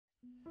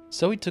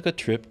So we took a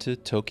trip to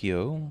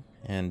Tokyo,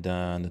 and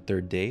on the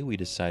third day, we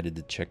decided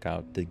to check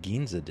out the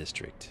Ginza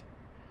district.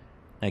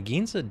 Now,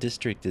 Ginza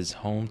district is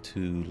home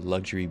to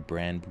luxury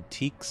brand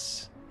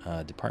boutiques,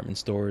 department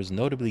stores,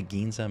 notably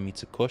Ginza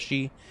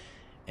Mitsukoshi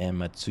and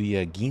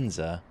Matsuya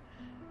Ginza,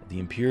 the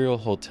Imperial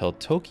Hotel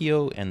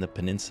Tokyo, and the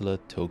Peninsula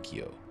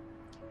Tokyo.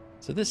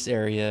 So this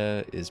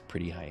area is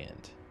pretty high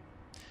end.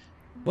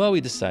 Well, we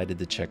decided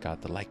to check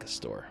out the Leica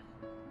store.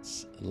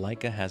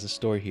 Leica has a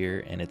store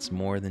here, and it's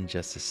more than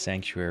just a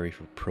sanctuary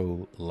for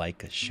pro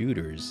Leica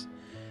shooters.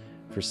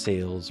 For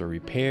sales or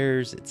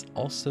repairs, it's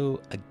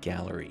also a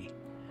gallery.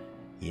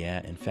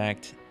 Yeah, in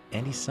fact,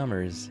 Andy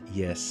Summers,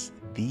 yes,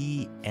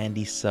 the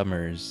Andy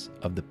Summers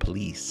of the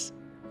police,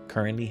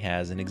 currently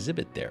has an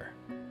exhibit there.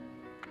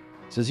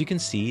 So as you can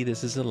see,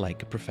 this is a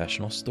Leica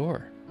professional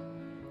store.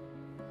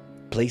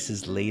 Place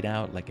is laid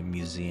out like a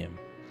museum,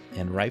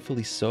 and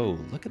rightfully so.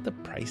 Look at the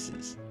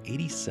prices.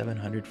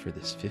 $8,700 for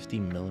this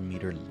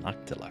 50mm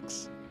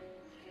Loctilux.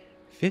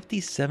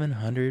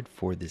 $5,700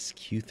 for this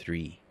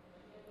Q3.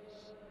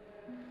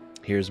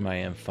 Here's my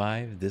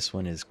M5. This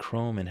one is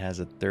chrome and has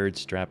a third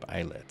strap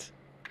eyelet.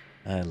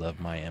 I love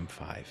my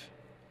M5.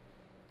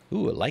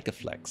 Ooh, a Leica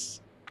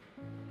Flex.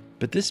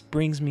 But this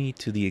brings me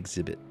to the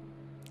exhibit.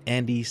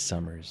 Andy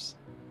Summers.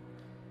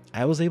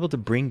 I was able to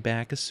bring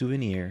back a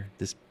souvenir,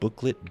 this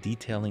booklet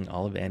detailing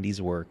all of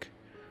Andy's work,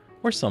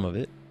 or some of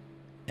it,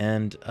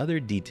 and other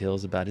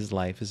details about his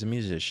life as a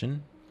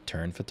musician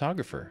turned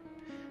photographer.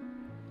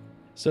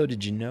 So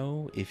did you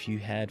know if you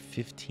had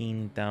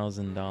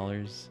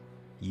 $15,000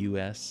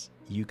 US,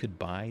 you could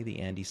buy the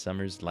Andy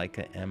Summers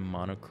Leica M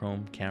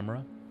monochrome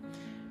camera?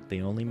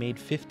 They only made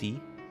 50,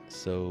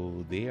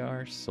 so they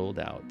are sold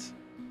out.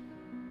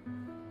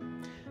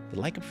 The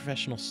Leica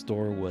Professional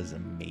store was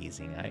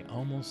amazing. I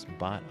almost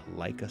bought a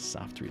Leica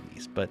soft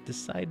release, but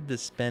decided to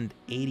spend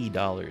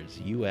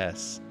 $80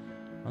 US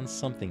on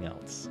something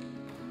else.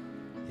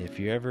 If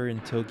you're ever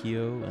in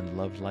Tokyo and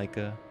love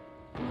Leica,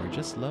 or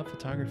just love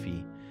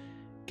photography,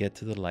 get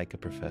to the Leica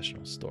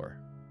Professional store.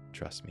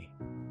 Trust me.